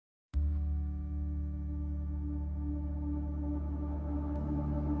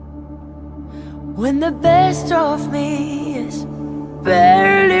When the best of me is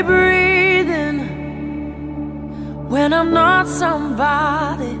barely breathing, when I'm not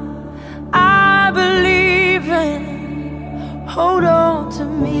somebody I believe in, hold on to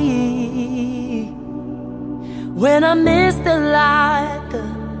me. When I miss the light, the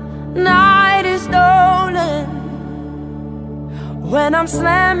night is stolen. When I'm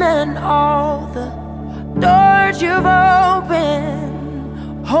slamming all the doors you've opened,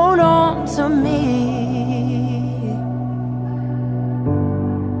 hold on to me.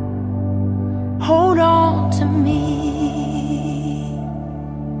 Hold on to me.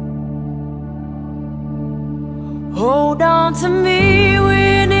 Hold on to me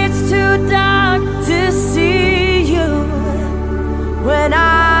when it's too dark to see you. When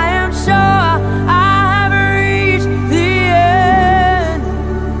I am sure I have reached the end.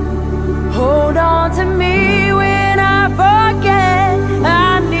 Hold on to me when I forget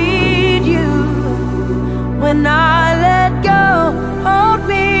I need you. When I let go, hold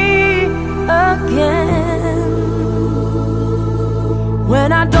me again.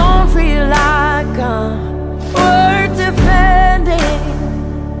 When I don't feel like I'm worth defending,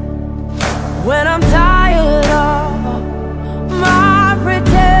 when I'm tired of my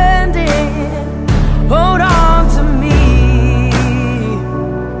pretending, hold on to me.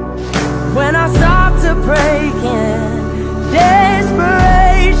 When I start to break in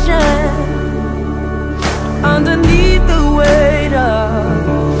desperation, underneath the weight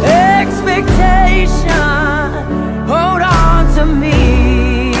of expectation, hold on to me.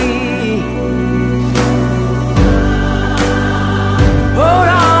 Hold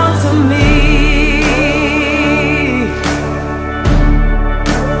on to me.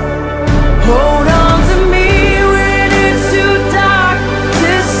 Hold on to me when it's too dark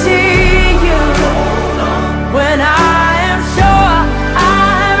to see you. When I am sure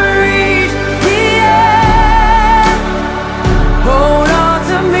I've reached the end. Hold on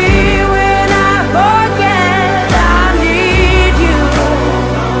to me when I forget I need you.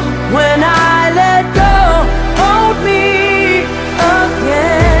 When I let go, hold me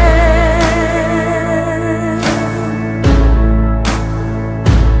again.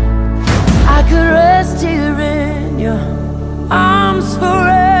 I could rest here in your arms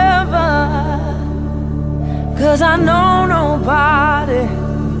forever, 'cause I know nobody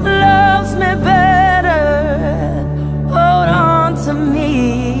loves me better. Hold on to me.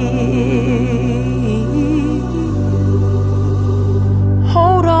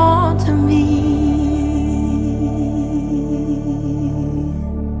 Hold on to me.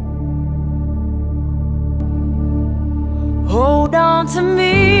 Hold on to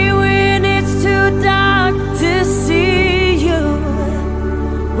me when it's too dark to see you.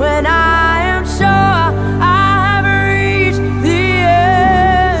 When I